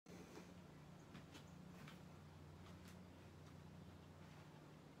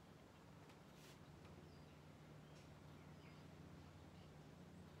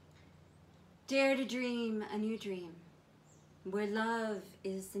Dare to dream a new dream, where love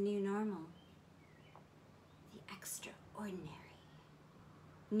is the new normal, the extraordinary.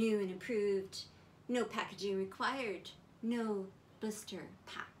 New and improved, no packaging required, no blister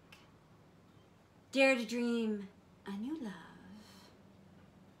pack. Dare to dream a new love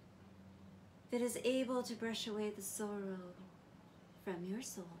that is able to brush away the sorrow from your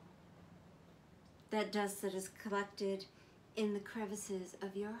soul. That dust that is collected in the crevices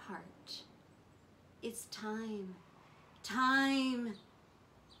of your heart. It's time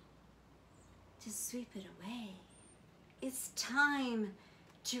to sweep it away. It's time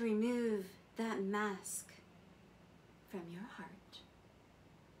to remove that mask from your heart.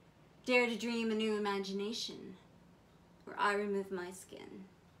 Dare to dream a new imagination, where I remove my skin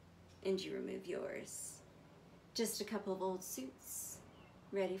and you remove yours. Just a couple of old suits,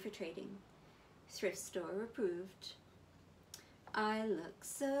 ready for trading. Thrift store approved. I look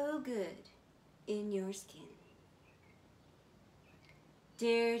so good in your skin.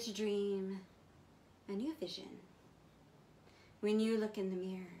 Dare to dream a new vision. When you look in the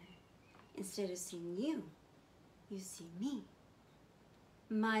mirror, instead of seeing you, you see me.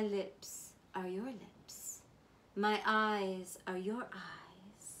 My lips are your lips. My eyes are your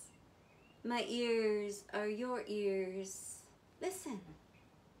eyes. My ears are your ears. Listen.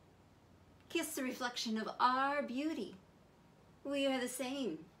 Kiss the reflection of our beauty. We are the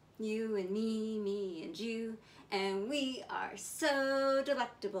same. You and me and you, and we are so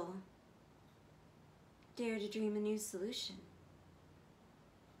delectable. Dare to dream a new solution,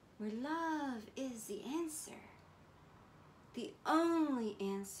 where love is the answer, the only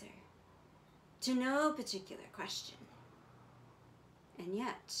answer to no particular question, and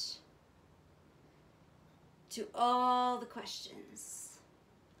yet to all the questions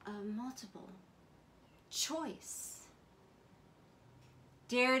of multiple choice.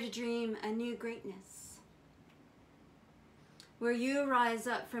 Dare to dream a new greatness, where you rise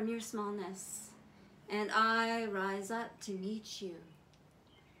up from your smallness and I rise up to meet you.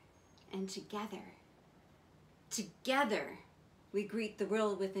 And together, we greet the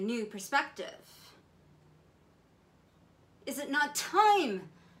world with a new perspective. Is it not time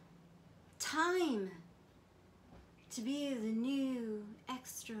to be the new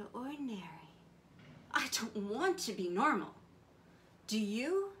extraordinary? I don't want to be normal. Do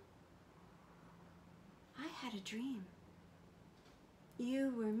you? I had a dream.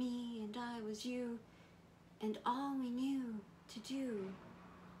 You were me and I was you, and all we knew to do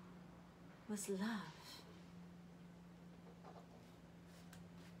was love.